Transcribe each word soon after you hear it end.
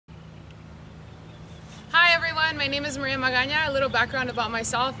everyone, my name is Magana. A little background about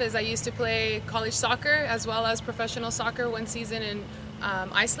myself is I used to play college soccer as well as professional soccer one season in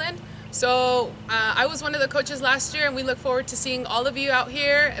Iceland. So I was one of the coaches last year, and we look forward to seeing all of you out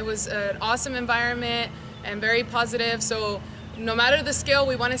here. It was an awesome environment and very positive. So no matter the skill,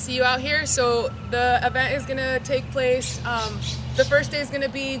 we want to see you out here. So the event is going to take place, the first day is going to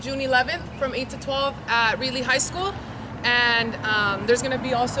be June 11th from 8 to 12 at Reilly High School. And there's going to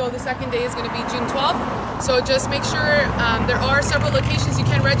be also, the second day is going to be June 12th. So just make sure, there are several locations you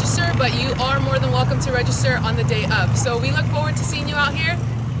can register, but you are more than welcome to register on the day of. So we look forward to seeing you out here.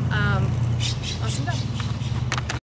 Awesome job.